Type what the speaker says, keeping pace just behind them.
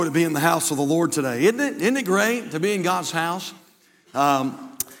To be in the house of the Lord today, isn't it great to be in God's house?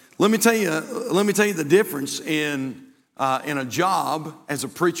 Let me tell you the difference in a job as a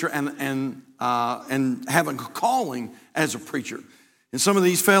preacher and having a calling as a preacher. And some of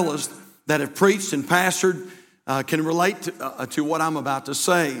these fellas that have preached and pastored can relate to what I'm about to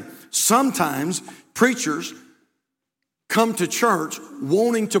say. Sometimes preachers come to church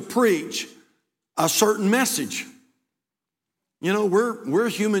wanting to preach a certain message. You know, we're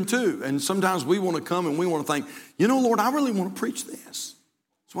human too, and sometimes we want to come and we want to think, you know, Lord, I really want to preach this.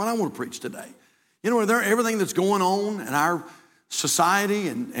 That's what I want to preach today. You know, everything that's going on in our society,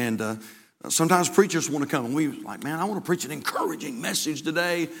 and sometimes preachers want to come, and we're like, man, I want to preach an encouraging message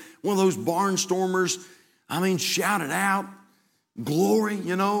today. One of those barnstormers, shout it out. Glory,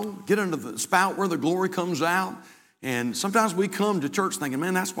 get under the spout where the glory comes out. And sometimes we come to church thinking,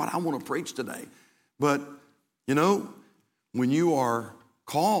 man, that's what I want to preach today. But, when you are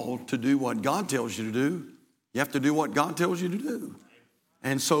called to do what God tells you to do, you have to do what God tells you to do.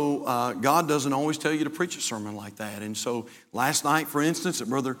 And so God doesn't always tell you to preach a sermon like that. And so last night, for instance, at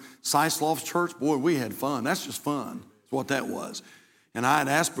Brother Seisloff's church, boy, we had fun. That's just fun. That's what that was. And I had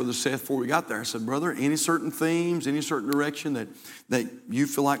asked Brother Seth before we got there, I said, brother, any certain themes, any certain direction that you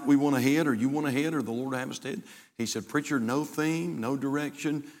feel like we want to head or you want to head or the Lord have us to head? He said, preacher, no theme, no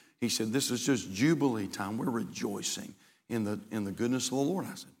direction. He said, this is just Jubilee time. We're rejoicing in the goodness of the Lord.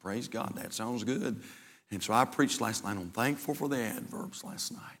 I said, praise God, that sounds good. And so I preached last night on thankful for the adverbs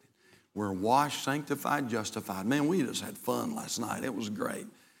last night. We're washed, sanctified, justified. Man, we just had fun last night. It was great.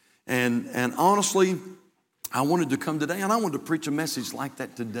 And honestly, I wanted to come today, and I wanted to preach a message like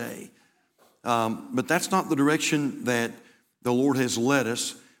that today. But that's not the direction that the Lord has led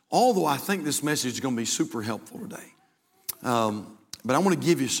us, although I think this message is going to be super helpful today. But I want to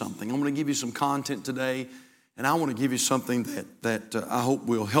give you something. I want to give you some content today, and I want to give you something that I hope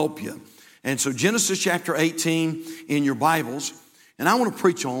will help you. And so Genesis chapter 18 in your Bibles, and I want to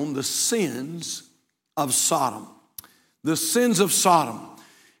preach on the sins of Sodom. The sins of Sodom.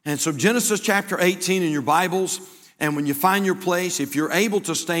 And so Genesis chapter 18 in your Bibles, and when you find your place, if you're able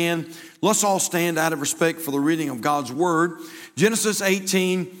to stand, let's all stand out of respect for the reading of God's Word. Genesis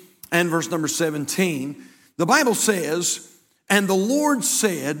 18 and verse number 17. The Bible says, and the Lord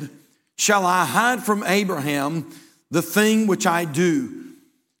said, shall I hide from Abraham the thing which I do,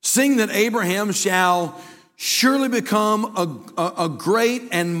 seeing that Abraham shall surely become a great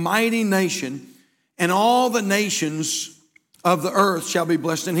and mighty nation, and all the nations of the earth shall be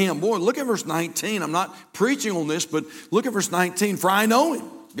blessed in him. Boy, look at verse 19. I'm not preaching on this, but look at verse 19. For I know him,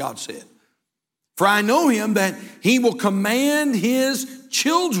 God said. For I know him that he will command his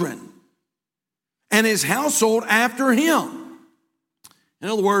children and his household after him. In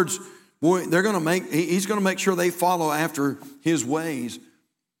other words, boy, he's going to make sure they follow after his ways.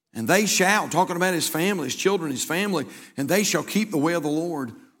 And they shall, talking about his family, his children, his family, and they shall keep the way of the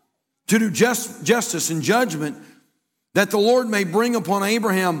Lord, to do justice and judgment, that the Lord may bring upon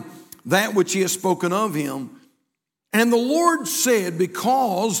Abraham that which he has spoken of him. And the Lord said,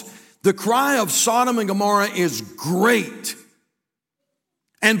 because the cry of Sodom and Gomorrah is great,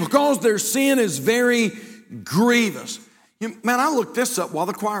 and because their sin is very grievous. Man, I looked this up while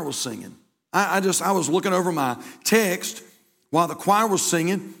the choir was singing. I was looking over my text while the choir was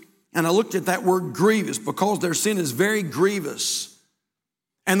singing, and I looked at that word grievous, because their sin is very grievous.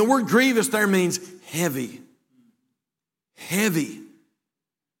 And the word grievous there means heavy. Heavy.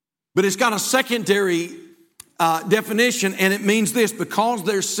 But it's got a secondary definition, and it means this: because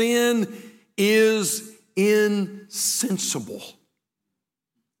their sin is insensible.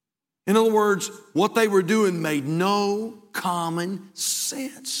 In other words, what they were doing made no common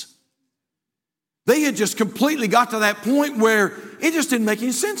sense. They had just completely got to that point where it just didn't make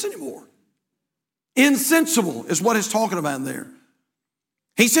any sense anymore. Insensible is what it's talking about there.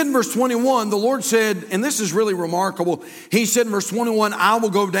 He said in verse 21, the Lord said, and this is really remarkable, he said in verse 21, I will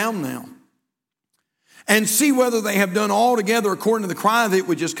go down now and see whether they have done altogether according to the cry of it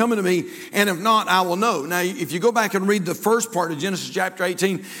which is coming to me, and if not, I will know. Now, if you go back and read the first part of Genesis chapter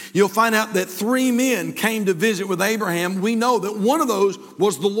 18, you'll find out that 3 men came to visit with Abraham. We know that one of those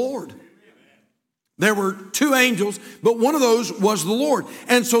was the Lord. There were 2 angels, but one of those was the Lord.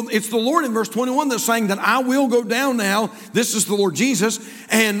 And so it's the Lord in verse 21 that's saying that I will go down now, this is the Lord Jesus,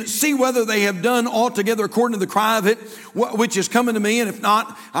 and see whether they have done altogether according to the cry of it, which is coming to me, and if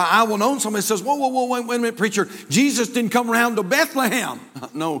not, I will know. And somebody says, whoa, wait a minute, preacher. Jesus didn't come around to Bethlehem.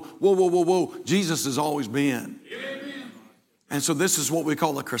 No, whoa. Jesus has always been. Amen. And so this is what we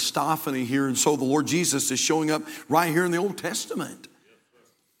call a Christophany here. And so the Lord Jesus is showing up right here in the Old Testament.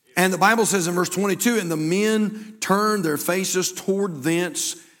 And the Bible says in verse 22, and the men turned their faces toward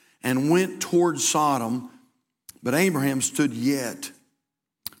thence and went toward Sodom, but Abraham stood yet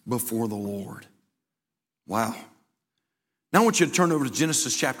before the Lord. Wow. Now I want you to turn over to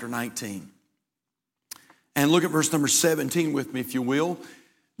Genesis chapter 19 and look at verse number 17 with me, if you will.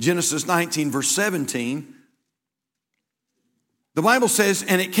 Genesis 19, verse 17. The Bible says,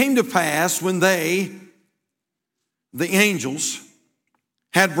 and it came to pass when they, the angels,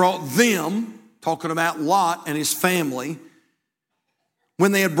 had brought them, talking about Lot and his family,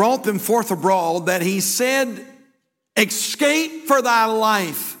 when they had brought them forth abroad, that he said, escape for thy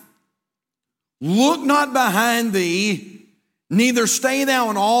life. Look not behind thee, neither stay thou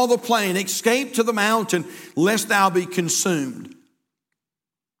in all the plain. Escape to the mountain, lest thou be consumed.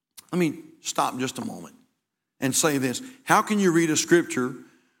 Let me stop just a moment and say this. How can you read a scripture,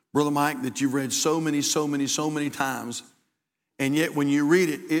 Brother Mike, that you've read so many times, and yet when you read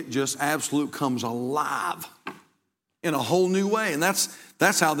it, it just absolutely comes alive in a whole new way? And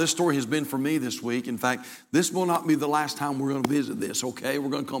that's how this story has been for me this week. In fact, this will not be the last time we're going to visit this, okay? We're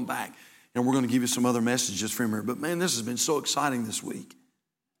going to come back, and we're going to give you some other messages from here. But man, this has been so exciting this week.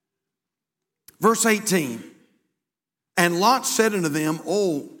 Verse 18, and Lot said unto them,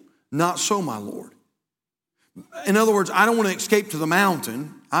 oh, not so, my Lord. In other words, I don't want to escape to the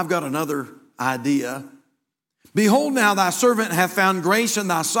mountain. I've got another idea. Behold, now thy servant hath found grace in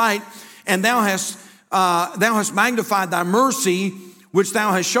thy sight, and thou hast magnified thy mercy, which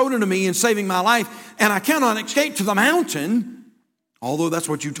thou hast showed unto me in saving my life, and I cannot escape to the mountain, although that's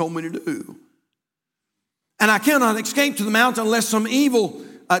what you told me to do. And I cannot escape to the mountain unless some evil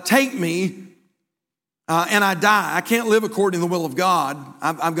take me, and I die. I can't live according to the will of God.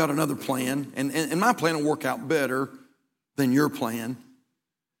 I've got another plan, and my plan will work out better than your plan.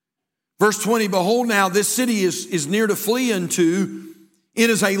 Verse 20, behold now, this city is near to flee unto. It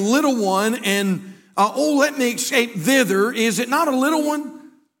is a little one, and let me escape thither. Is it not a little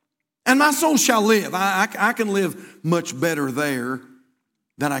one? And my soul shall live. I can live much better there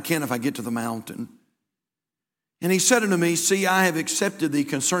than I can if I get to the mountain. And he said unto me, see, I have accepted thee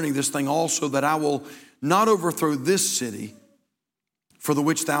concerning this thing also, that I will not overthrow this city for the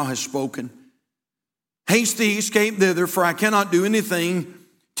which thou hast spoken. Haste thee, escape thither, for I cannot do anything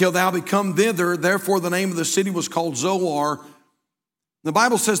till thou be come thither. Therefore the name of the city was called Zoar. The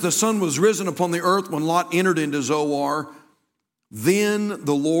Bible says the sun was risen upon the earth when Lot entered into Zoar. Then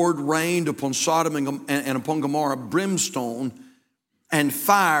the Lord rained upon Sodom and upon Gomorrah brimstone and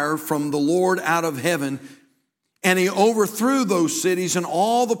fire from the Lord out of heaven. And he overthrew those cities and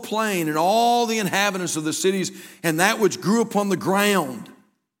all the plain and all the inhabitants of the cities and that which grew upon the ground.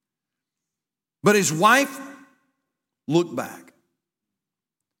 But his wife looked back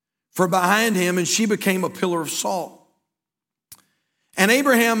for behind him, and she became a pillar of salt. And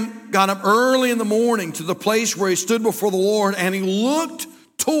Abraham got up early in the morning to the place where he stood before the Lord, and he looked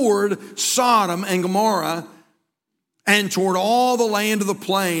toward Sodom and Gomorrah and toward all the land of the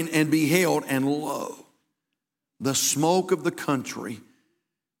plain, and beheld, and lo, the smoke of the country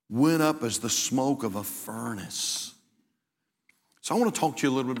went up as the smoke of a furnace. So I want to talk to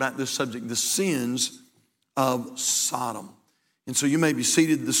you a little bit about this subject, the sins of Sodom. And so you may be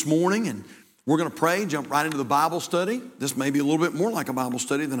seated this morning, and we're going to pray, jump right into the Bible study. This may be a little bit more like a Bible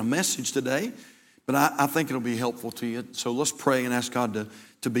study than a message today, but I think it'll be helpful to you. So let's pray and ask God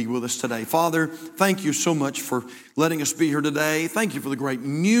to be with us today. Father, thank you so much for letting us be here today. Thank you for the great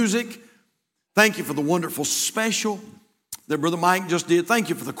music. Thank you for the wonderful special that Brother Mike just did. Thank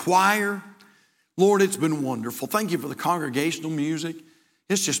you for the choir. Lord, it's been wonderful. Thank you for the congregational music.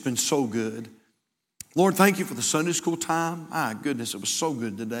 It's just been so good. Lord, thank you for the Sunday school time. My goodness, it was so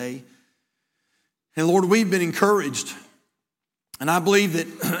good today. And Lord, we've been encouraged. And I believe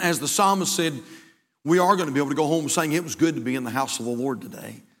that as the psalmist said, we are going to be able to go home saying it was good to be in the house of the Lord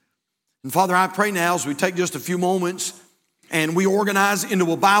today. And Father, I pray now as we take just a few moments and we organize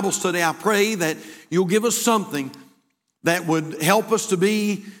into a Bible study, I pray that you'll give us something that would help us to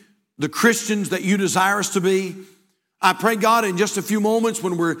be the Christians that you desire us to be. I pray, God, in just a few moments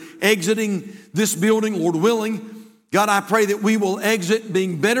when we're exiting this building, Lord willing, God, I pray that we will exit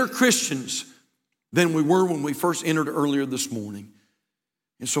being better Christians than we were when we first entered earlier this morning.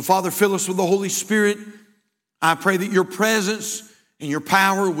 And so, Father, fill us with the Holy Spirit. I pray that your presence and your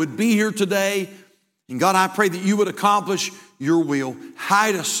power would be here today. And God, I pray that you would accomplish your will.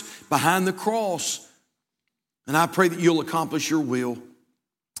 Hide us behind the cross. And I pray that you'll accomplish your will.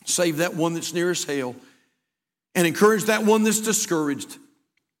 Save that one that's nearest hell. And encourage that one that's discouraged.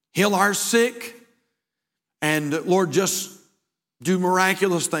 Heal our sick. And Lord, just do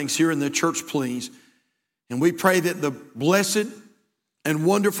miraculous things here in the church, please. And we pray that the blessed and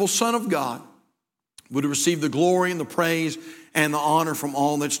wonderful Son of God would receive the glory and the praise and the honor from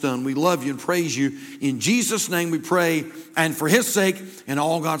all that's done. We love you and praise you. In Jesus' name we pray, and for his sake, and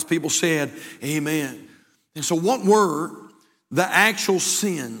all God's people said, amen. And so what were the actual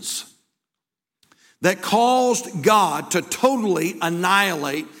sins that caused God to totally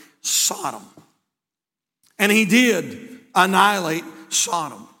annihilate Sodom? And he did annihilate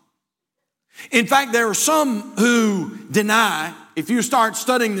Sodom. In fact, there are some who deny, if you start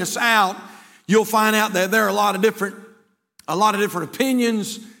studying this out, you'll find out that there are a lot of different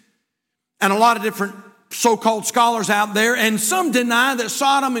opinions and a lot of different so-called scholars out there, and some deny that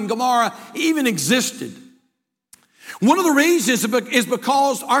Sodom and Gomorrah even existed. One of the reasons is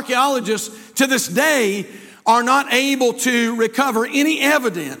because archaeologists to this day are not able to recover any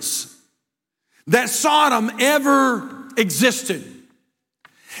evidence that Sodom ever existed.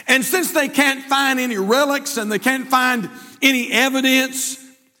 And since they can't find any relics and they can't find any evidence,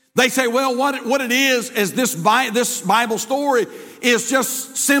 they say, well, what it is this Bible story is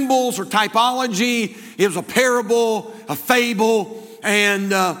just symbols or typology. It was a parable, a fable,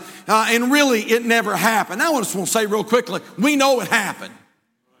 and really it never happened. I just want to say real quickly, we know it happened.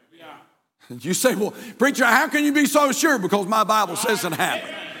 You say, well, preacher, how can you be so sure? Because my Bible says it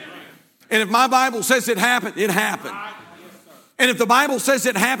happened. And if my Bible says it happened, it happened. And if the Bible says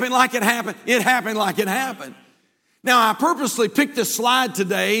it happened like it happened, it happened like it happened. Now, I purposely picked this slide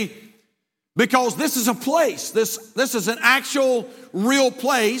today because this is a place. This is an actual, real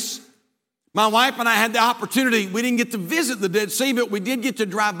place. My wife and I had the opportunity. We didn't get to visit the Dead Sea, but we did get to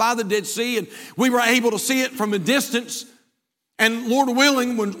drive by the Dead Sea, and we were able to see it from a distance. And Lord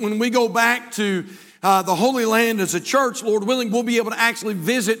willing, when we go back to the Holy Land as a church, Lord willing, we'll be able to actually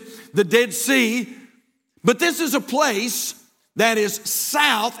visit the Dead Sea. But this is a place that is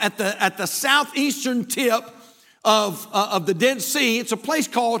south, at the southeastern tip of the Dead Sea. It's a place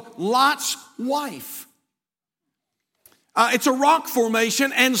called Lot's Wife. It's a rock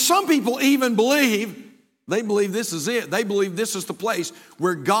formation, and some people even believe this is it. They believe this is the place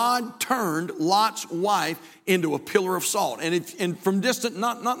where God turned Lot's wife into a pillar of salt. And from distant,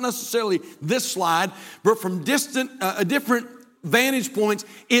 not necessarily this slide, but from different vantage points,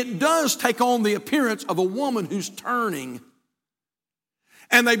 it does take on the appearance of a woman who's turning.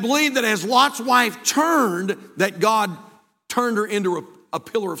 And they believe that as Lot's wife turned, that God turned her into a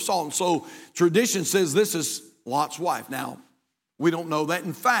pillar of salt. And so tradition says this is Lot's wife. Now, we don't know that.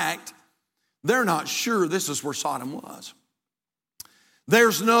 In fact, they're not sure this is where Sodom was.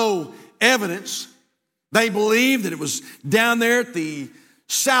 There's no evidence. They believe that it was down there at the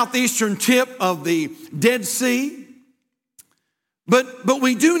southeastern tip of the Dead Sea. But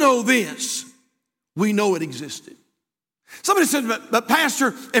we do know this. We know it existed. Somebody said, but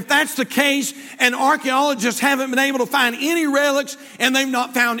Pastor, if that's the case and archaeologists haven't been able to find any relics and they've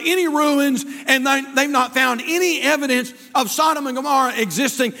not found any ruins and they've not found any evidence of Sodom and Gomorrah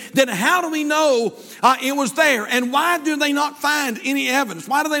existing, then how do we know it was there? And why do they not find any evidence?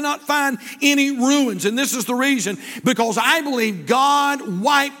 Why do they not find any ruins? And this is the reason, because I believe God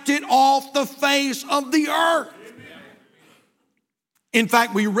wiped it off the face of the earth. In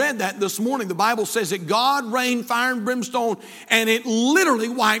fact, we read that this morning. The Bible says that God rained fire and brimstone, and it literally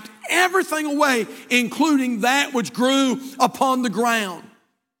wiped everything away, including that which grew upon the ground.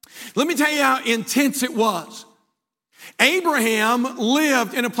 Let me tell you how intense it was. Abraham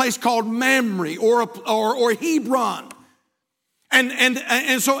lived in a place called Mamre or Hebron.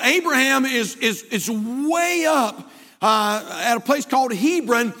 And so Abraham is way up at a place called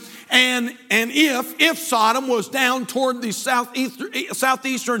Hebron. And if Sodom was down toward the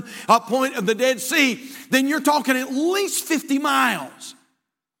southeastern point of the Dead Sea, then you're talking at least 50 miles.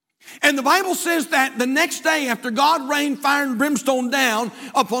 And the Bible says that the next day after God rained fire and brimstone down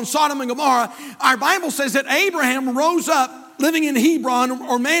upon Sodom and Gomorrah, our Bible says that Abraham rose up living in Hebron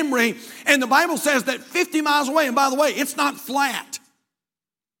or Mamre, and the Bible says that 50 miles away, and by the way, it's not flat.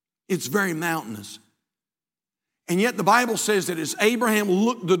 It's very mountainous. And yet the Bible says that as Abraham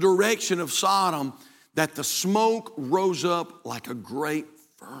looked the direction of Sodom, that the smoke rose up like a great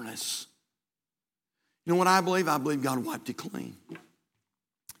furnace. You know what I believe? I believe God wiped it clean.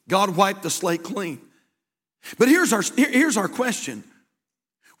 God wiped the slate clean. But here's our question.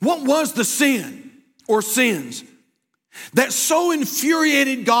 What was the sin or sins that so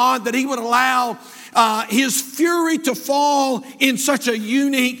infuriated God that he would allow his fury to fall in such a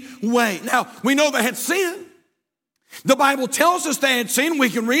unique way? Now, we know they had sinned. The Bible tells us they had sin. We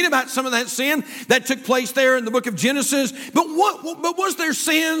can read about some of that sin that took place there in the book of Genesis. But was there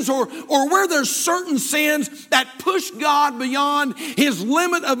sins or were there certain sins that pushed God beyond his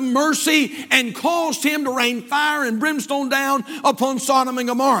limit of mercy and caused him to rain fire and brimstone down upon Sodom and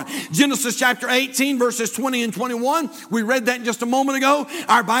Gomorrah? Genesis chapter 18, verses 20 and 21. We read that just a moment ago.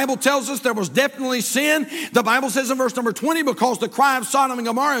 Our Bible tells us there was definitely sin. The Bible says in verse number 20, because the cry of Sodom and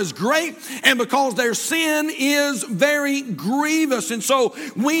Gomorrah is great, and because their sin is very grievous. And so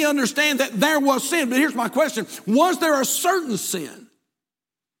we understand that there was sin. But here's my question. Was there a certain sin?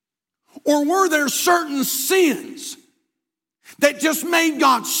 Or were there certain sins that just made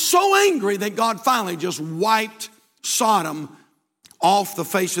God so angry that God finally just wiped Sodom off the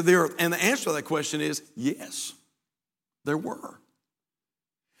face of the earth? And the answer to that question is yes, there were.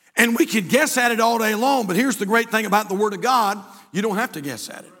 And we could guess at it all day long, but here's the great thing about the Word of God. You don't have to guess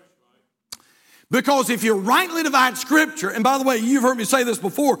at it. Because if you rightly divide Scripture, and by the way, you've heard me say this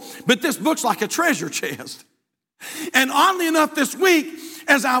before, but this book's like a treasure chest. And oddly enough, this week,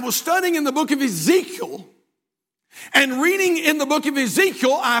 as I was studying in the book of Ezekiel and reading in the book of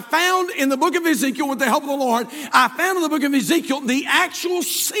Ezekiel, I found in the book of Ezekiel, with the help of the Lord, I found in the book of Ezekiel the actual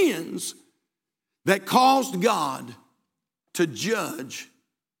sins that caused God to judge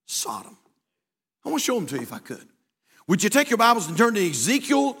Sodom. I want to show them to you if I could. Would you take your Bibles and turn to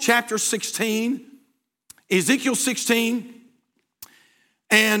Ezekiel chapter 16? Ezekiel 16.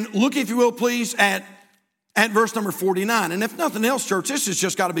 And look, if you will, please, at verse number 49. And if nothing else, church, this has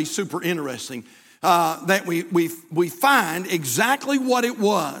just got to be super interesting that we find exactly what it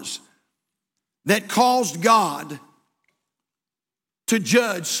was that caused God to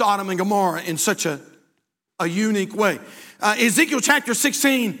judge Sodom and Gomorrah in such a unique way. Ezekiel chapter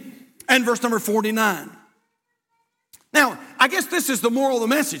 16 and verse number 49. Now, I guess this is the moral of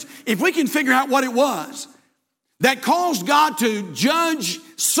the message. If we can figure out what it was that caused God to judge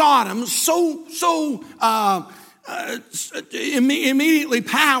Sodom so immediately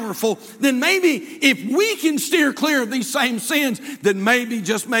powerful, then maybe if we can steer clear of these same sins, then maybe,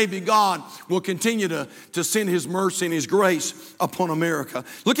 just maybe, God will continue to send his mercy and his grace upon America.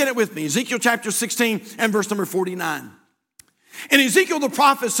 Look at it with me. Ezekiel chapter 16 and verse number 49. And Ezekiel the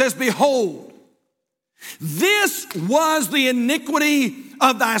prophet says, behold, this was the iniquity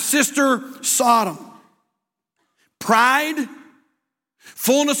of thy sister Sodom. Pride,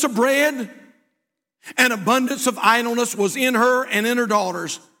 fullness of bread, and abundance of idleness was in her and in her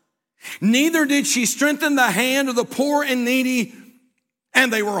daughters. Neither did she strengthen the hand of the poor and needy,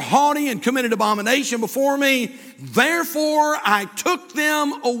 and they were haughty and committed abomination before me. Therefore I took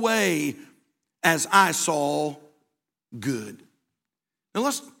them away as I saw good. Now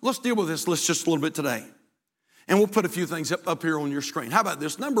let's deal with this just a little bit today. And we'll put a few things up here on your screen. How about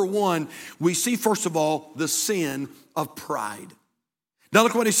this? Number one, we see first of all the sin of pride. Now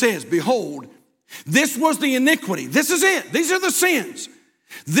look what he says. Behold, this was the iniquity. This is it. These are the sins.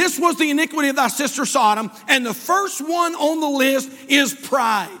 This was the iniquity of thy sister Sodom. And the first one on the list is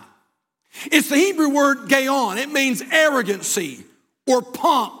pride. It's the Hebrew word gaon. It means arrogancy or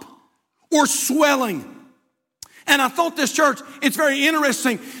pomp or swelling. And I thought this, church, it's very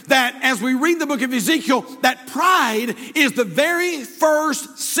interesting that as we read the book of Ezekiel, that pride is the very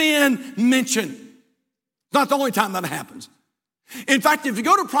first sin mentioned. It's not the only time that happens. In fact, if you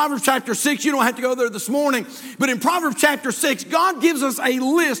go to Proverbs chapter 6, you don't have to go there this morning, but in Proverbs chapter 6, God gives us a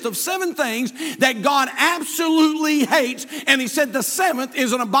list of 7 things that God absolutely hates, and he said the 7th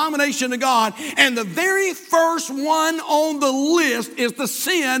is an abomination to God, and the very first one on the list is the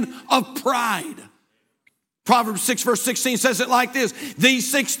sin of pride. Proverbs 6 verse 16 says it like this.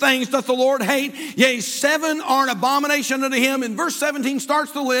 These 6 things doth the Lord hate, yea, 7 are an abomination unto him. And verse 17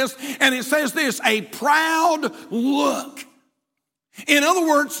 starts the list, and it says this, a proud look. In other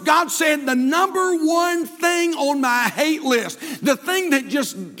words, God said the number one thing on my hate list, the thing that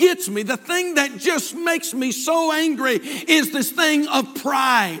just gets me, the thing that just makes me so angry is this thing of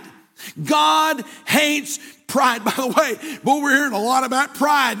pride. God hates pride. By the way, boy, we're hearing a lot about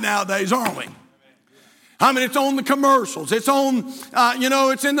pride nowadays, aren't we? I mean, it's on the commercials. It's on,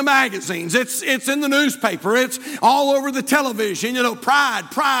 it's in the magazines. It's in the newspaper. It's all over the television. Pride.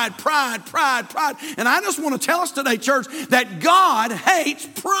 And I just want to tell us today, church, that God hates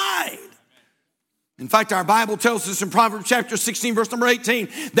pride. In fact, our Bible tells us in Proverbs chapter 16, verse number 18,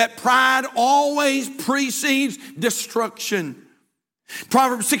 that pride always precedes destruction.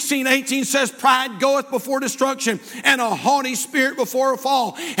 Proverbs 16:18 says, pride goeth before destruction, and a haughty spirit before a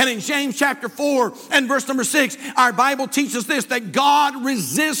fall. And in James chapter 4 and verse number 6, our Bible teaches this, that God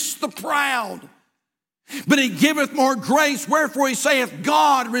resists the proud. but he giveth more grace. Wherefore he saith,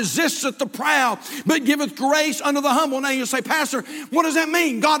 God resisteth the proud, but giveth grace unto the humble. Now you say, Pastor, what does that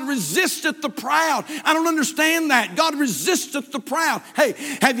mean? God resisteth the proud. I don't understand that. God resisteth the proud. Hey,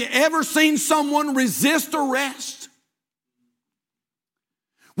 have you ever seen someone resist arrest?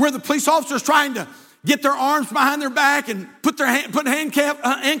 Where the police officer's trying to get their arms behind their back and put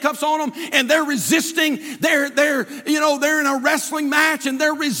handcuffs on them, and they're resisting. They're in a wrestling match, and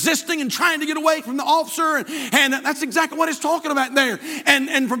they're resisting and trying to get away from the officer, and that's exactly what it's talking about there.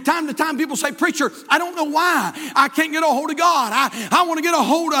 And from time to time, people say, Preacher, I don't know why I can't get a hold of God. I want to get a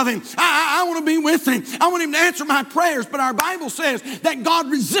hold of Him. I want to be with Him. I want Him to answer my prayers. But our Bible says that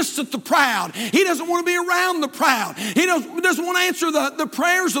God resisteth the proud. He doesn't want to be around the proud. He doesn't want to answer the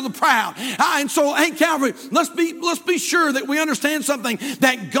prayers of the proud. And so, hey, Calvary, let's be sure that we understand something,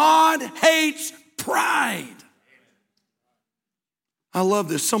 that God hates pride. I love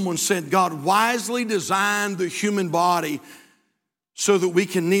this. Someone said, God wisely designed the human body so that we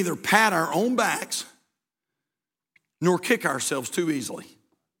can neither pat our own backs nor kick ourselves too easily.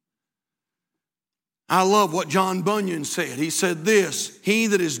 I love what John Bunyan said. He said this, he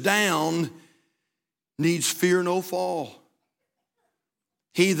that is down needs fear no fall.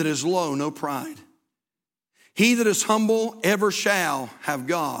 He that is low, no pride. He that is humble ever shall have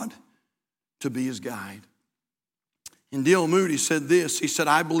God to be his guide. And D.L. Moody said this. He said,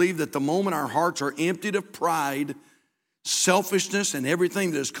 I believe that the moment our hearts are emptied of pride, selfishness, and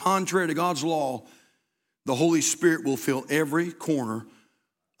everything that is contrary to God's law, the Holy Spirit will fill every corner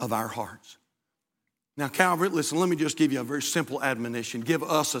of our hearts. Now, Calvary, listen, let me just give you a very simple admonition. Give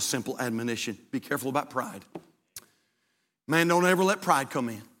us a simple admonition. Be careful about pride. Man, don't ever let pride come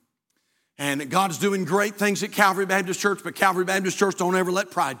in. And God's doing great things at Calvary Baptist Church, but Calvary Baptist Church, don't ever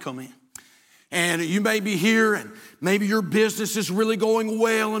let pride come in. And you may be here and maybe your business is really going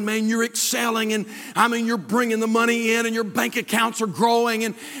well and man, you're excelling and you're bringing the money in and your bank accounts are growing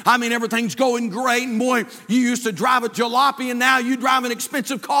and everything's going great. And boy, you used to drive a jalopy and now you drive an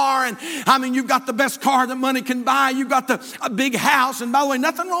expensive car and you've got the best car that money can buy. You've got a big house. And by the way,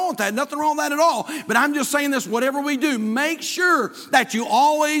 nothing wrong with that. Nothing wrong with that at all. But I'm just saying this, whatever we do, make sure that you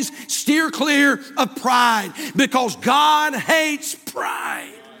always steer clear of pride because God hates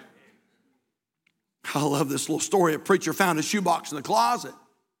pride. I love this little story. A preacher found a shoebox in the closet.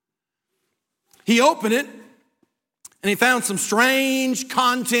 He opened it, and he found some strange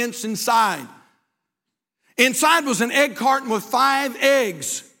contents inside. Inside was an egg carton with 5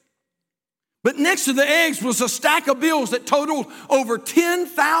 eggs. But next to the eggs was a stack of bills that totaled over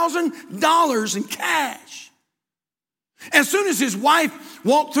 $10,000 in cash. As soon as his wife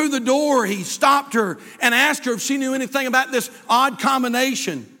walked through the door, he stopped her and asked her if she knew anything about this odd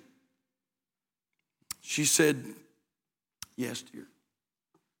combination. She said, yes, dear.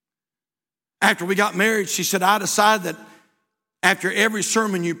 After we got married, she said, I decided that after every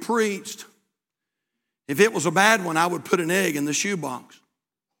sermon you preached, if it was a bad one, I would put an egg in the shoebox.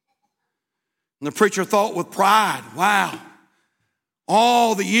 And the preacher thought with pride, wow,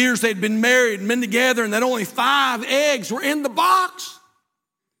 all the years they'd been married and been together and that only 5 eggs were in the box.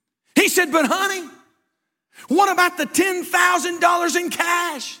 He said, but honey, what about the $10,000 in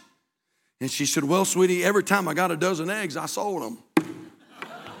cash? And she said, well, sweetie, every time I got a dozen eggs, I sold them.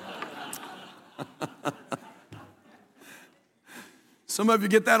 Some of you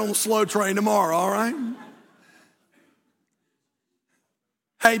get that on the slow train tomorrow, all right?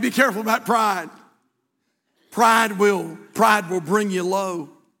 Hey, be careful about pride. Pride will bring you low.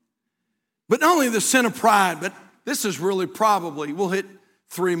 But not only the sin of pride, but this is really probably, we'll hit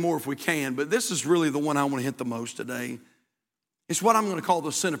 3 more if we can, but this is really the one I want to hit the most today. It's what I'm going to call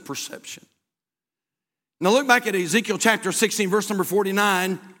the sin of perception. Now look back at Ezekiel chapter 16, verse number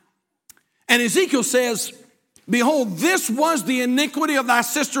 49. And Ezekiel says, behold, this was the iniquity of thy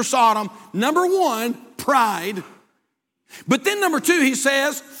sister Sodom. Number 1, pride. But then number 2, he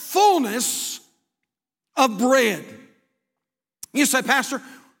says, fullness of bread. You say, Pastor,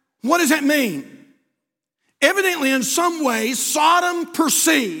 what does that mean? Evidently, in some ways, Sodom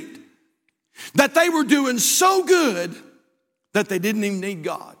perceived that they were doing so good that they didn't even need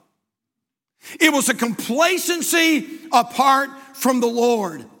God. It was a complacency apart from the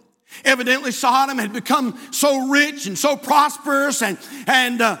Lord. Evidently, Sodom had become so rich and so prosperous, and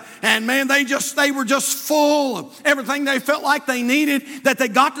man, they were just full of everything they felt like they needed, that they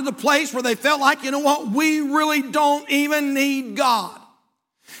got to the place where they felt like, you know what, we really don't even need God.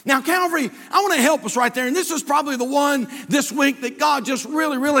 Now, Calvary, I want to help us right there. And this is probably the one this week that God just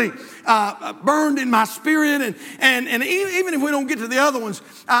really, really burned in my spirit. And even if we don't get to the other ones,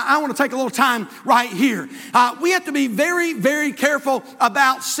 I want to take a little time right here. We have to be very, very careful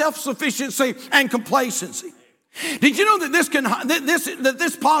about self-sufficiency and complacency. Did you know that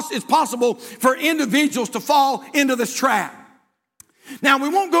it's possible for individuals to fall into this trap? Now, we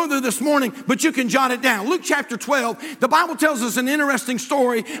won't go there this morning, but you can jot it down. Luke chapter 12, the Bible tells us an interesting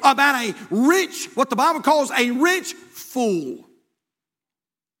story about what the Bible calls a rich fool.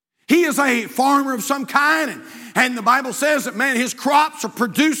 He is a farmer of some kind, and the Bible says that, man, his crops are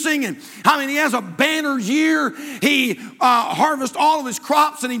producing, and he has a banner year. He harvests all of his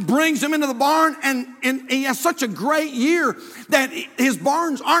crops, and he brings them into the barn, and he has such a great year that his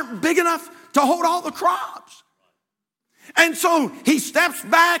barns aren't big enough to hold all the crops. And so he steps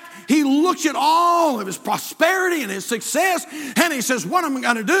back, he looks at all of his prosperity and his success, and he says, what am I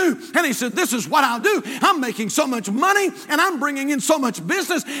going to do? And he said, this is what I'll do. I'm making so much money, and I'm bringing in so much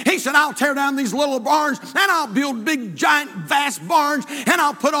business. He said, I'll tear down these little barns, and I'll build big, giant, vast barns, and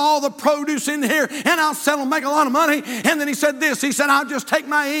I'll put all the produce in here, and I'll sell and make a lot of money. And then he said this, he said, I'll just take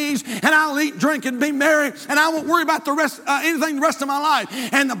my ease, and I'll eat, drink, and be merry, and I won't worry about anything the rest of my life.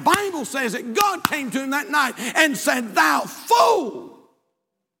 And the Bible says that God came to him that night and said, thou fool,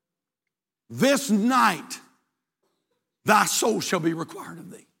 this night thy soul shall be required of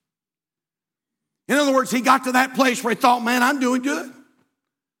thee. In other words, he got to that place where he thought, man, I'm doing good.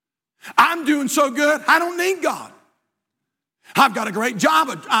 I'm doing so good, I don't need God. I've got a great job.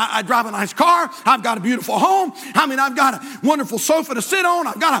 I drive a nice car. I've got a beautiful home. I've got a wonderful sofa to sit on.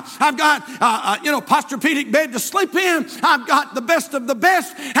 I've got Posturepedic bed to sleep in. I've got the best of the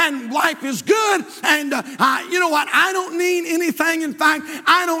best, and life is good. And you know what? I don't need anything. In fact,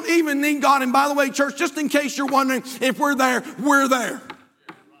 I don't even need God. And by the way, church, just in case you're wondering if we're there, we're there.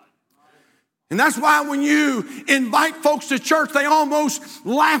 And that's why when you invite folks to church, they almost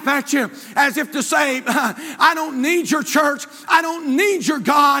laugh at you as if to say, I don't need your church. I don't need your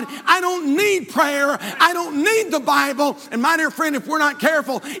God. I don't need prayer. I don't need the Bible. And my dear friend, if we're not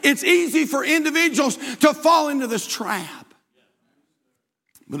careful, it's easy for individuals to fall into this trap.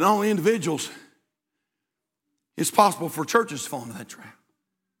 But not only individuals, it's possible for churches to fall into that trap.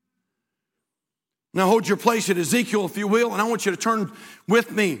 Now hold your place at Ezekiel, if you will, and I want you to turn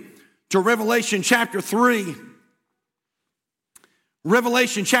with me to Revelation chapter 3.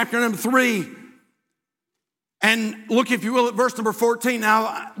 Revelation chapter number 3. And look, if you will, at verse number 14.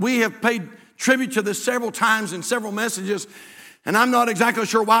 Now, we have paid tribute to this several times in several messages, and I'm not exactly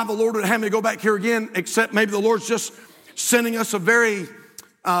sure why the Lord would have me go back here again, except maybe the Lord's just sending us a very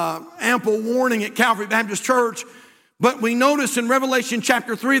ample warning at Calvary Baptist Church. But we notice in Revelation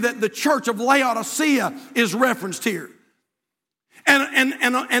chapter 3 that the church of Laodicea is referenced here.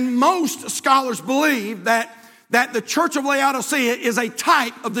 And most scholars believe that the church of Laodicea is a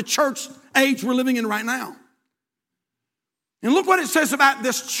type of the church age we're living in right now. And look what it says about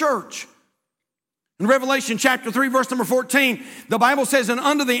this church. In Revelation chapter 3, verse number 14, the Bible says, and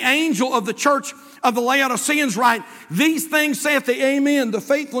unto the angel of the church of the Laodiceans write, these things saith the Amen, the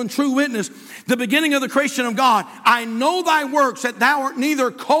faithful and true witness, the beginning of the creation of God. I know thy works, that thou art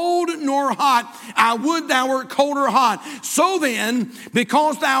neither cold nor hot. I would thou wert cold or hot. So then,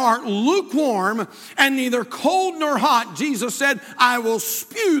 because thou art lukewarm and neither cold nor hot, Jesus said, I will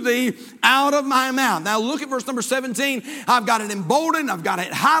spew thee out of my mouth. Now look at verse number 17. I've got it emboldened. I've got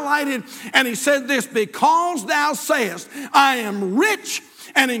it highlighted. And he said this, because thou sayest, I am rich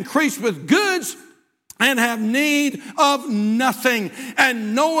and increased with goods and have need of nothing,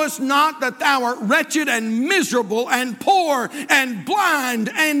 and knowest not that thou art wretched and miserable and poor and blind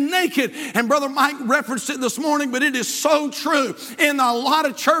and naked. And Brother Mike referenced it this morning, but it is so true. In a lot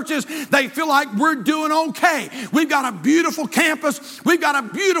of churches, they feel like we're doing okay. We've got a beautiful campus. We've got a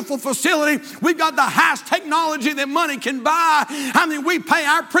beautiful facility. We've got the highest technology that money can buy. We pay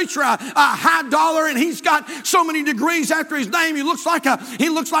our preacher a high dollar, and he's got so many degrees after his name. He looks like a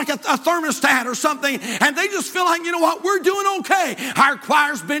thermostat or something. And they just feel like, you know what, we're doing okay. Our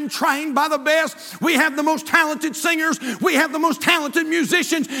choir's been trained by the best. We have the most talented singers. We have the most talented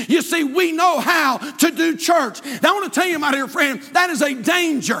musicians. You see, we know how to do church. Now, I want to tell you, my dear friend, that is a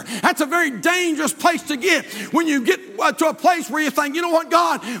danger. That's a very dangerous place to get. When you get to a place where you think, you know what,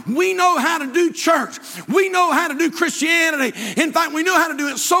 God, we know how to do church. We know how to do Christianity. In fact, we know how to do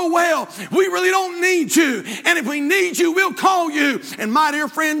it so well, we really don't need you. And if we need you, we'll call you. And my dear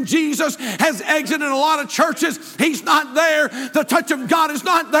friend, Jesus has exited a lot of churches, He's not there. The touch of God is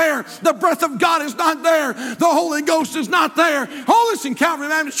not there. The breath of God is not there. The Holy Ghost is not there. Oh, listen, Calvary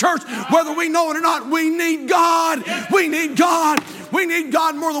Baptist Church, whether we know it or not, we need God. We need God. We need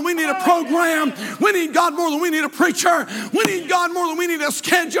God more than we need a program. We need God more than we need a preacher. We need God more than we need a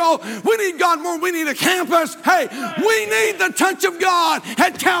schedule. We need God more than we need a campus. Hey, we need the touch of God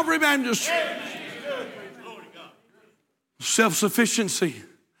at Calvary Baptist Church. Self-sufficiency.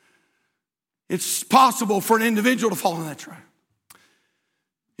 It's possible for an individual to fall into that trap.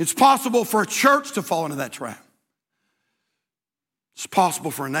 It's possible for a church to fall into that trap. It's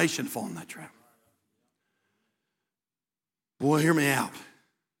possible for a nation to fall in that trap. Boy, hear me out.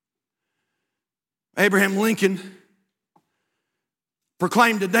 Abraham Lincoln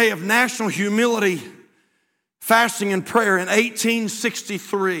proclaimed a day of national humility, fasting, and prayer in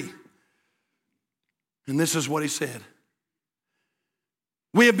 1863. And this is what he said.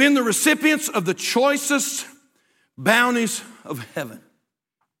 We have been the recipients of the choicest bounties of heaven.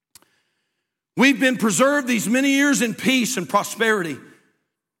 We've been preserved these many years in peace and prosperity.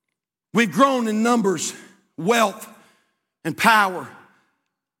 We've grown in numbers, wealth, and power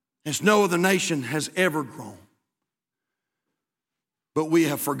as no other nation has ever grown. But we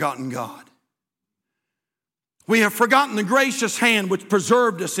have forgotten God. We have forgotten the gracious hand which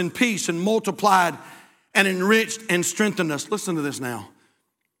preserved us in peace and multiplied and enriched and strengthened us. Listen to this now.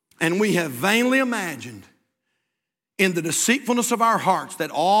 And we have vainly imagined in the deceitfulness of our hearts that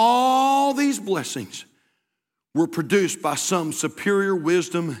all these blessings were produced by some superior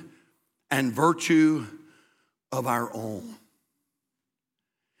wisdom and virtue of our own.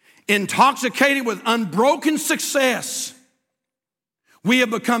 Intoxicated with unbroken success, we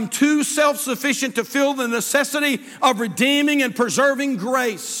have become too self-sufficient to feel the necessity of redeeming and preserving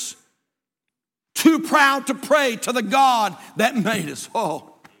grace. Too proud to pray to the God that made us. Oh,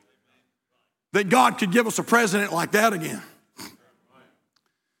 that God could give us a president like that again.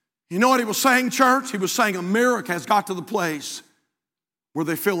 You know what he was saying, church? He was saying America has got to the place where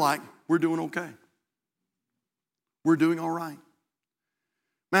they feel like we're doing okay. We're doing all right.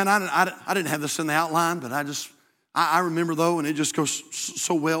 Man, I didn't have this in the outline, but I remember though, and it just goes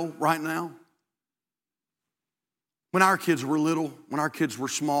so well right now. When our kids were little, when our kids were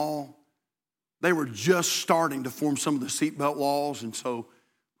small, they were just starting to form some of the seatbelt laws, and so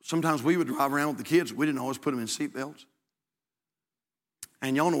sometimes we would drive around with the kids. We didn't always put them in seatbelts.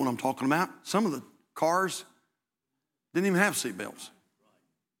 And y'all know what I'm talking about. Some of the cars didn't even have seatbelts.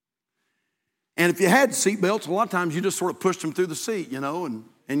 And if you had seatbelts, a lot of times you just sort of pushed them through the seat, you know,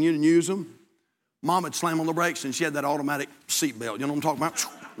 and you didn't use them. Mom would slam on the brakes and she had that automatic seatbelt. You know what I'm talking about?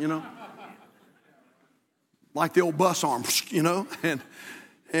 You know? Like the old bus arm, you know?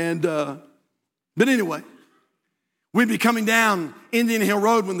 But anyway, we'd be coming down Indian Hill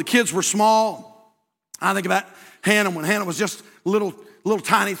Road when the kids were small. I think about Hannah when Hannah was just a little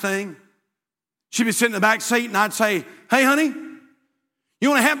tiny thing. She'd be sitting in the back seat and I'd say, "Hey, honey, you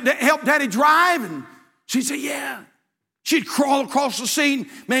want to help Daddy drive?" And she'd say, "Yeah." She'd crawl across the seat.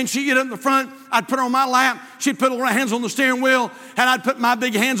 Man, she'd get up in the front. I'd put her on my lap. She'd put her hands on the steering wheel, and I'd put my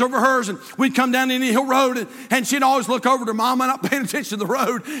big hands over hers, and we'd come down Indian Hill Road, and she'd always look over to Mama, not paying attention to the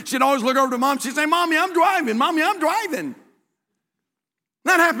road. She'd always look over to Mom. She'd say, "Mommy, I'm driving. Mommy, I'm driving."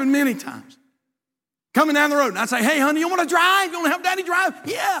 That happened many times. Coming down the road, and I'd say, "Hey, honey, you want to drive? You want to help Daddy drive?"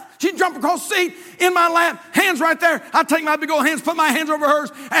 "Yeah." She'd jump across the seat in my lap, hands right there. I'd take my big old hands, put my hands over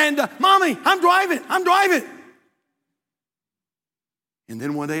hers, and "Mommy, I'm driving. I'm driving." And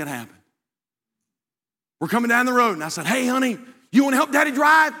then one day it happened. We're coming down the road, and I said, "Hey, honey, you want to help Daddy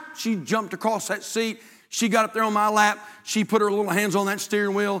drive?" She jumped across that seat. She got up there on my lap. She put her little hands on that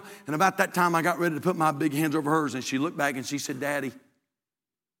steering wheel, and about that time, I got ready to put my big hands over hers, and she looked back, and she said, "Daddy,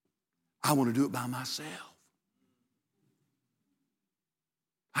 I want to do it by myself.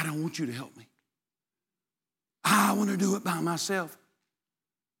 I don't want you to help me. I want to do it by myself."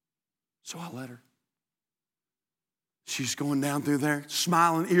 So I let her. She's going down through there,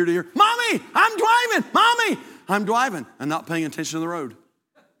 smiling ear to ear. "Mommy, I'm driving. Mommy, I'm driving," and not paying attention to the road.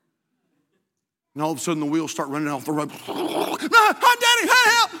 And all of a sudden, the wheels start running off the road. "Daddy,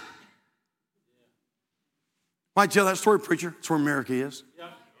 help!" Why tell that story, preacher? That's where America is.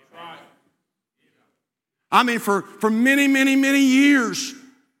 I mean, for many, many, many years,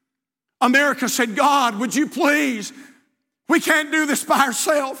 America said, "God, would you please? We can't do this by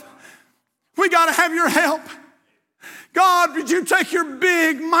ourselves. We got to have your help. God, would you take your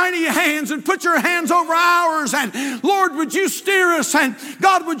big, mighty hands and put your hands over ours? And Lord, would you steer us? And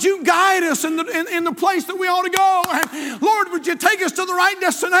God, would you guide us in the place that we ought to go? And Lord, would you take us to the right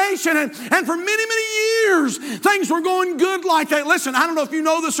destination? And for many, many years, things were going good like that. Listen, I don't know if you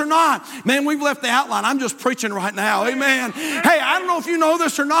know this or not. Man, we've left the outline. I'm just preaching right now. Amen. Hey, I don't know if you know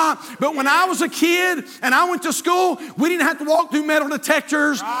this or not, but when I was a kid and I went to school, we didn't have to walk through metal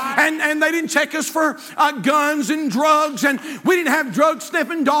detectors, and they didn't check us for guns and drugs. And we didn't have drug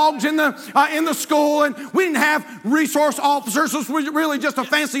sniffing dogs in the school, and we didn't have resource officers. This was really just a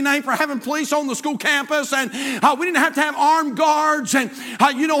fancy name for having police on the school campus, and we didn't have to have armed guards. And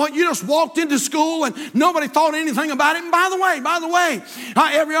you know what? You just walked into school, and nobody thought anything about it. And by the way,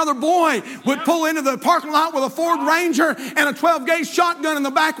 every other boy would pull into the parking lot with a Ford Ranger and a 12-gauge shotgun in the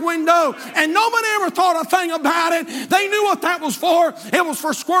back window, and nobody ever thought a thing about it. They knew what that was for. It was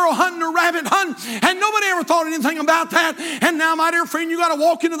for squirrel hunting or rabbit hunting, and nobody ever thought anything about that. And now, my dear friend, you got to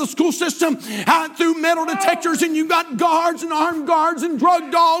walk into the school system through metal detectors, and you got guards and armed guards and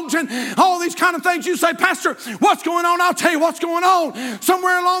drug dogs and all these kind of things. You say, Pastor, what's going on? I'll tell you what's going on.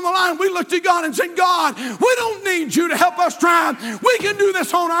 Somewhere along the line, we looked at God and said, God, we don't need you to help us drive. We can do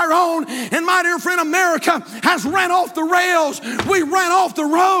this on our own. And my dear friend, America has ran off the rails. We ran off the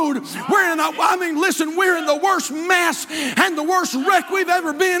road. We're in the worst mess and the worst wreck we've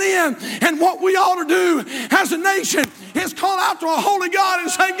ever been in. And what we ought to do as a nation is call out to a holy God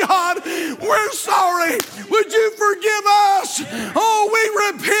and say, God, we're sorry. Would you forgive us? Oh,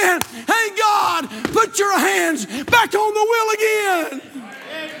 we repent. Hey, God, put your hands back on the wheel again.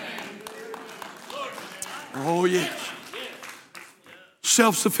 Oh, yes.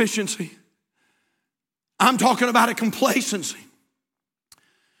 Self-sufficiency. I'm talking about a complacency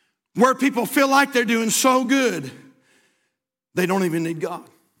where people feel like they're doing so good, they don't even need God.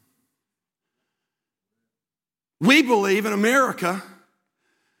 We believe in America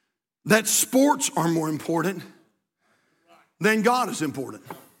that sports are more important than God is important.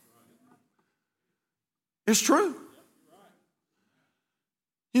 It's true.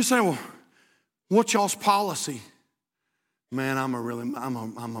 You say, well, what's y'all's policy? Man, I'm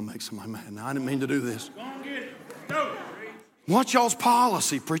gonna make somebody mad now. I didn't mean to do this. What's y'all's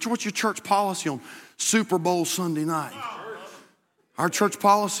policy, preacher? What's your church policy on Super Bowl Sunday night? Our church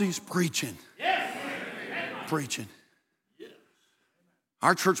policy is preaching. Preaching.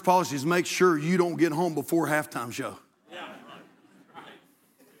 Our church policy is make sure you don't get home before halftime show.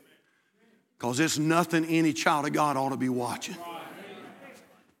 Because it's nothing any child of God ought to be watching.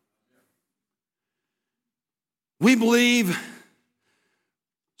 We believe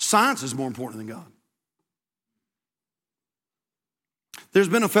science is more important than God. There's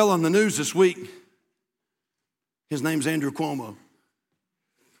been a fellow in the news this week. His name's Andrew Cuomo.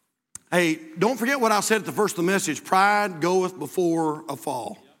 Hey, don't forget what I said at the first of the message. Pride goeth before a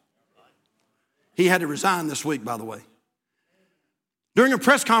fall. He had to resign this week, by the way. During a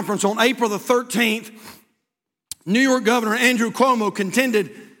press conference on April the 13th, New York Governor Andrew Cuomo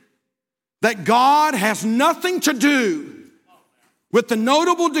contended that God has nothing to do with the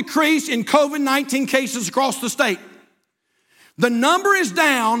notable decrease in COVID-19 cases across the state. The number is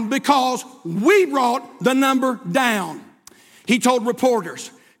down because we brought the number down. He told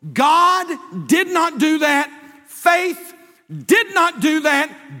reporters, God did not do that. Faith did not do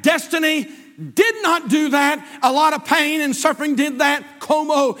that. Destiny did not do that. A lot of pain and suffering did that.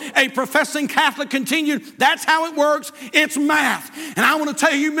 Cuomo, a professing Catholic, continued, that's how it works. It's math. And I want to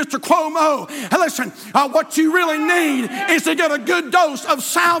tell you, Mr. Cuomo, listen, what you really need is to get a good dose of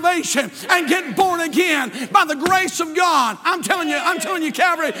salvation and get born again by the grace of God. I'm telling you,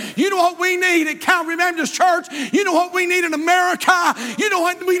 Calvary, you know what we need at Calvary Baptist Church? You know what we need in America? You know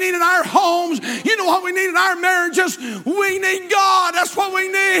what we need in our homes? You know what we need in our marriages? We need God. That's what we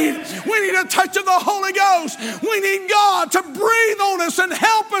need. We need a touch of the Holy Ghost. We need God to breathe on us and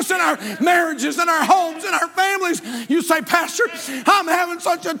help us in our marriages, in our homes, in our families. You say, Pastor, I'm having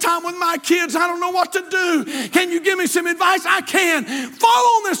such a time with my kids. I don't know what to do. Can you give me some advice? I can. Fall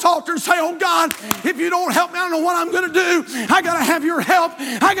on this altar and say, oh God, if you don't help me, I don't know what I'm going to do. I got to have your help.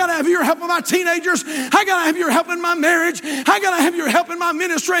 I got to have your help with my teenagers. I got to have your help in my marriage. I got to have your help in my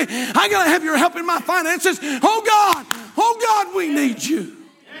ministry. I got to have your help in my finances. Oh God, we need you.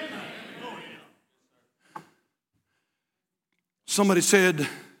 Somebody said,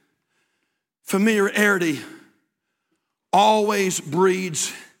 familiarity always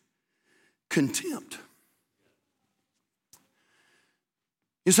breeds contempt.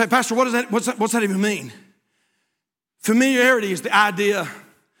 You say, Pastor, what is that? What's that even mean? Familiarity is the idea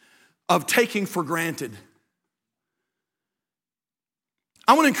of taking for granted.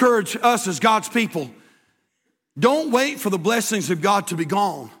 I want to encourage us as God's people Don't wait for the blessings of God to be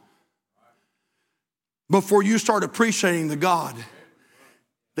gone before you start appreciating the God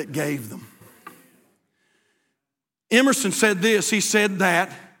that gave them. Emerson said this. He said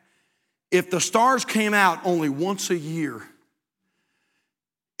that if the stars came out only once a year,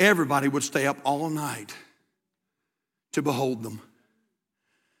 everybody would stay up all night to behold them.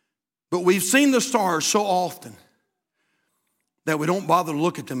 But we've seen the stars so often that we don't bother to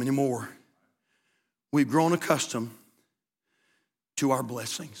look at them anymore. We've grown accustomed to our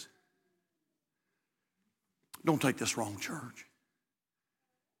blessings. Don't take this wrong, church.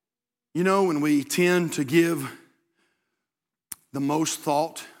 You know, when we tend to give the most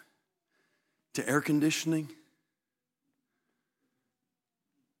thought to air conditioning,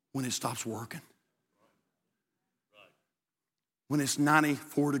 when it stops working. When it's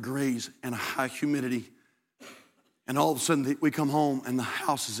 94 degrees and a high humidity, and all of a sudden we come home and the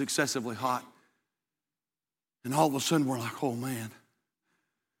house is excessively hot. And all of a sudden we're like, oh man,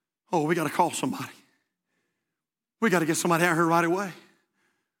 we got to call somebody. We got to get somebody out here right away.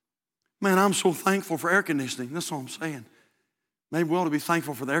 Man, I'm so thankful for air conditioning. That's all I'm saying. Maybe we ought to be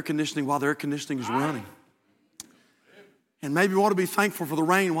thankful for the air conditioning while the air conditioning is running. And maybe we ought to be thankful for the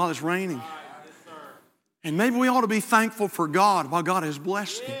rain while it's raining. And maybe we ought to be thankful for God while God has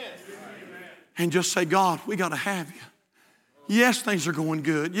blessed you. And just say, God, we got to have you. Yes, things are going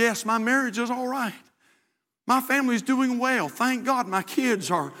good. Yes, my marriage is all right. My family's doing well. Thank God my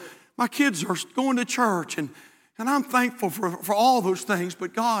kids are going to church. And I'm thankful for all those things.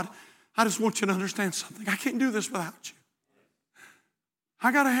 But God, I just want you to understand something. I can't do this without you.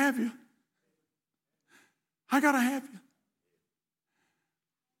 I got to have you. I got to have you.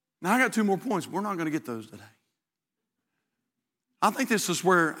 Now, I got 2 more points. We're not going to get those today. I think this is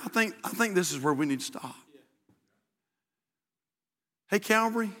where we need to stop. Hey,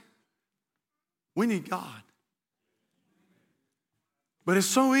 Calvary, we need God. But it's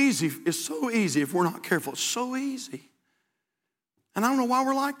so easy if we're not careful. It's so easy. And I don't know why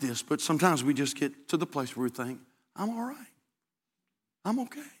we're like this, but sometimes we just get to the place where we think, I'm all right. I'm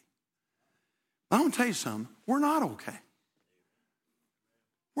okay. But I'm going to tell you something. We're not okay.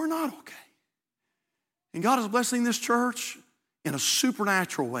 We're not okay. And God is blessing this church in a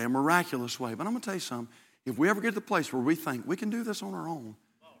supernatural way, a miraculous way. But I'm going to tell you something. If we ever get to the place where we think we can do this on our own,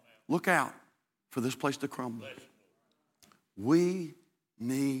 look out for this place to crumble. We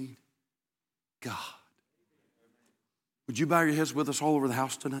need God. Would you bow your heads with us all over the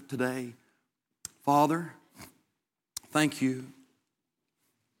house today? Father, thank you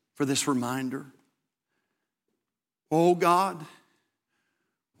for this reminder. Oh God,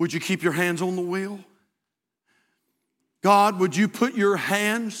 would you keep your hands on the wheel? God, would you put your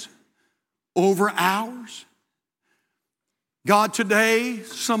hands over ours? God, today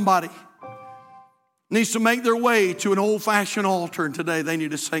somebody needs to make their way to an old-fashioned altar, and today they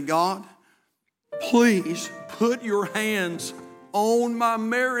need to say, God, please put your hands on my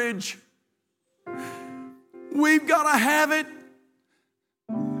marriage. We've got to have it.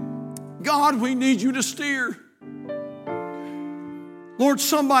 God, we need you to steer. Lord,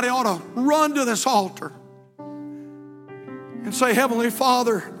 somebody ought to run to this altar and say, Heavenly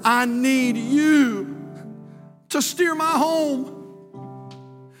Father, I need you to steer my home.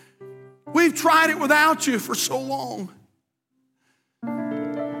 We've tried it without you for so long.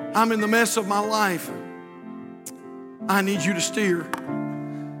 I'm in the mess of my life. I need you to steer.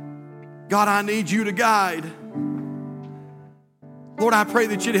 God, I need you to guide. Lord, I pray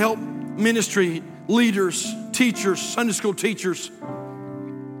that you'd help ministry leaders, teachers, Sunday school teachers,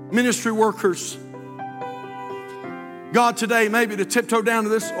 ministry workers. God, today, maybe to tiptoe down to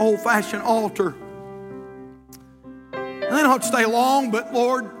this old-fashioned altar. And they don't have to stay long, but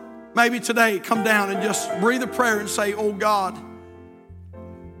Lord, maybe today come down and just breathe a prayer and say, oh God,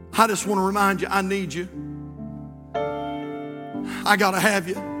 I just want to remind you, I need you. I got to have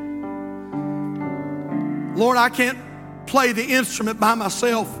you. Lord, I can't play the instrument by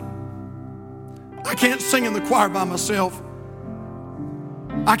myself. I can't sing in the choir by myself.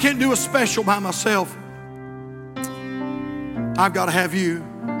 I can't do a special by myself. I've got to have you.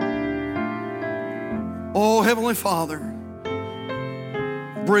 Oh, Heavenly Father,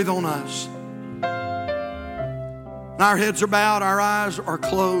 breathe on us. And our heads are bowed, our eyes are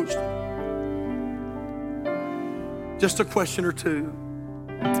closed. Just a question or two.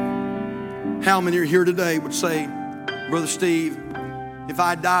 How many are here today would say, Brother Steve, if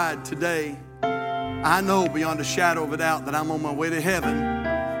I died today, I know beyond a shadow of a doubt that I'm on my way to heaven.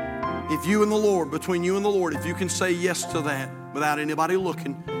 If you and the Lord, between you and the Lord, if you can say yes to that without anybody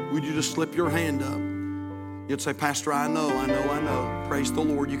looking, would you just slip your hand up? You'd say, Pastor, I know. Praise the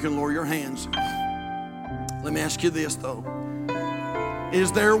Lord. You can lower your hands. Let me ask you this though.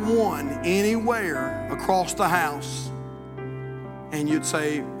 Is there one anywhere across the house and you'd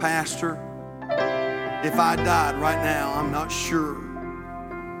say, Pastor, if I died right now, I'm not sure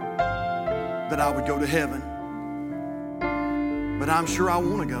that I would go to heaven, but I'm sure I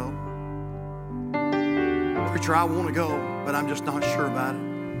want to go. Preacher, I want to go, but I'm just not sure about it.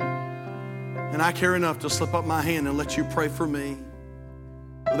 And I care enough to slip up my hand and let you pray for me.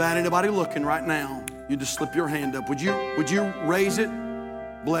 Without anybody looking right now, you just slip your hand up. Would you raise it?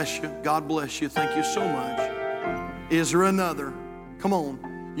 Bless you. God bless you. Thank you so much. Is there another? Come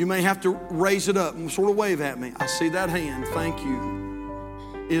on. You may have to raise it up and sort of wave at me. I see that hand. Thank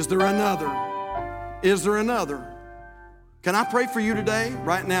you. Is there another? Is there another? Can I pray for you today?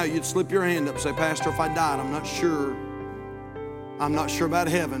 Right now, you'd slip your hand up and say, Pastor, if I died, I'm not sure. I'm not sure about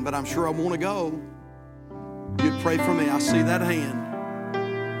heaven, but I'm sure I want to go. You'd pray for me. I see that hand.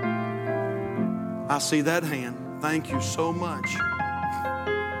 I see that hand. Thank you so much.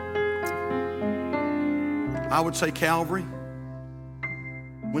 I would say, Calvary,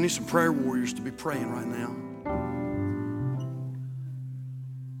 we need some prayer warriors to be praying right now.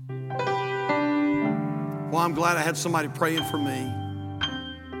 Well, I'm glad I had somebody praying for me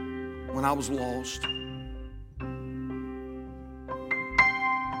when I was lost.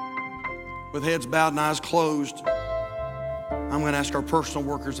 With heads bowed and eyes closed, I'm going to ask our personal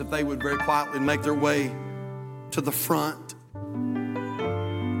workers if they would very quietly make their way to the front.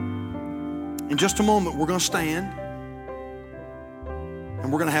 In just a moment, we're going to stand and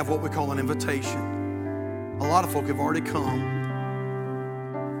we're going to have what we call an invitation. A lot of folk have already come.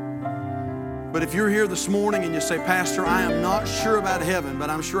 But if you're here this morning and you say, Pastor, I am not sure about heaven, but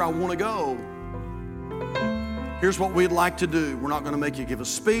I'm sure I want to go. Here's what we'd like to do. We're not going to make you give a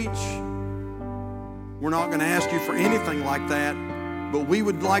speech. We're not going to ask you for anything like that. But we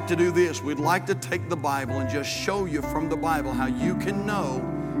would like to do this. We'd like to take the Bible and just show you from the Bible how you can know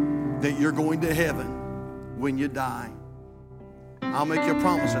that you're going to heaven when you die. I'll make you a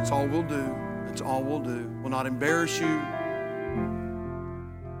promise. That's all we'll do. That's all we'll do. We'll not embarrass you.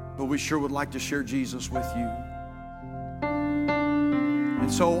 But we sure would like to share Jesus with you.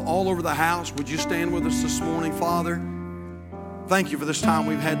 And so all over the house, would you stand with us this morning? Father, thank you for this time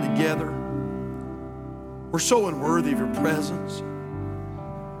we've had together. We're so unworthy of your presence.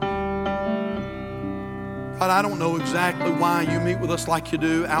 God, I don't know exactly why you meet with us like you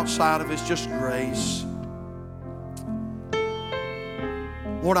do. Outside of it's just grace.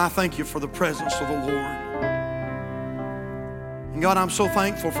 Lord, I thank you for the presence of the Lord. And God, I'm so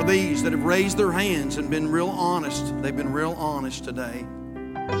thankful for these that have raised their hands and been real honest. They've been real honest today.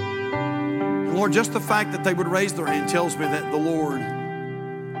 And Lord, just the fact that they would raise their hand tells me that the Lord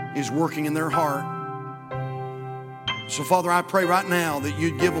is working in their heart. So Father, I pray right now that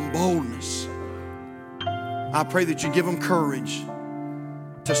you'd give them boldness. I pray that you give them courage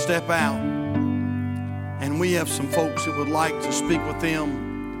to step out. And we have some folks that would like to speak with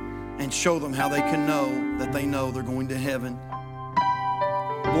them and show them how they can know that they know they're going to heaven.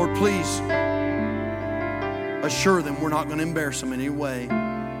 Lord, please assure them we're not going to embarrass them in any way.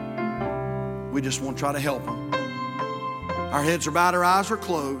 We just want to try to help them. Our heads are bowed, our eyes are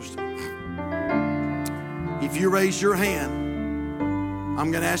closed. If you raise your hand, I'm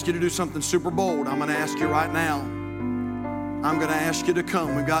going to ask you to do something super bold. I'm going to ask you right now. I'm going to ask you to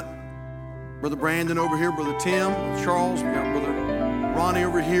come. We've got Brother Brandon over here, Brother Tim, Charles. We've got Brother Ronnie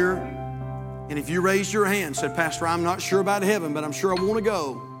over here. And if you raised your hand and said, Pastor, I'm not sure about heaven, but I'm sure I want to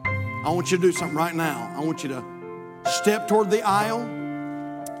go, I want you to do something right now. I want you to step toward the aisle,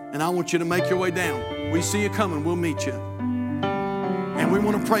 and I want you to make your way down. We see you coming. We'll meet you. And we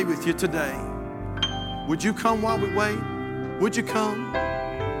want to pray with you today. Would you come while we wait? Would you come?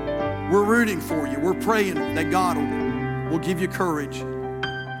 We're rooting for you. We're praying that God will give you courage.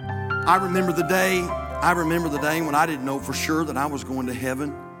 I remember the day when I didn't know for sure that I was going to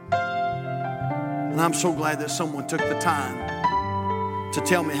heaven. And I'm so glad that someone took the time to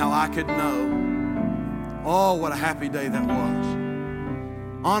tell me how I could know. Oh, what a happy day that was.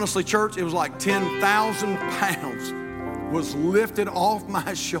 Honestly, church, it was like 10,000 pounds was lifted off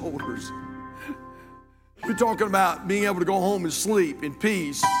my shoulders. We're talking about being able to go home and sleep in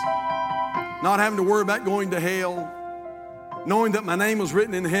peace, not having to worry about going to hell, knowing that my name was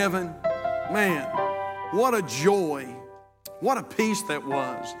written in heaven. Man, what a joy. What a peace that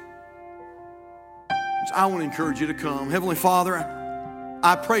was. So I want to encourage you to come. Heavenly Father,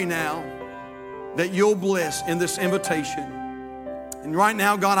 I pray now that you'll bless in this invitation. And right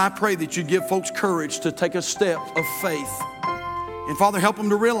now, God, I pray that you give folks courage to take a step of faith. And Father, help them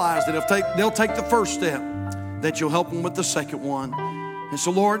to realize that if they'll take the first step, that you'll help them with the second one. And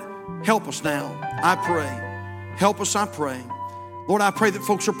so, Lord, help us now, I pray. Help us, I pray. Lord, I pray that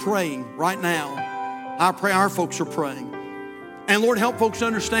folks are praying right now. I pray our folks are praying. And Lord, help folks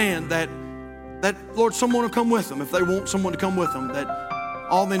understand that Lord, someone will come with them. If they want someone to come with them, that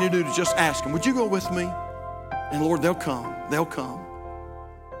all they need to do is just ask them, would you go with me? And Lord, they'll come. They'll come.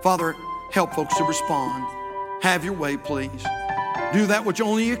 Father, help folks to respond. Have your way, please. Do that which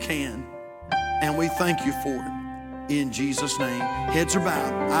only you can. And we thank you for it. In Jesus' name. Heads are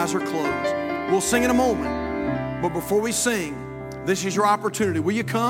bowed. Eyes are closed. We'll sing in a moment. But before we sing, this is your opportunity. Will you come?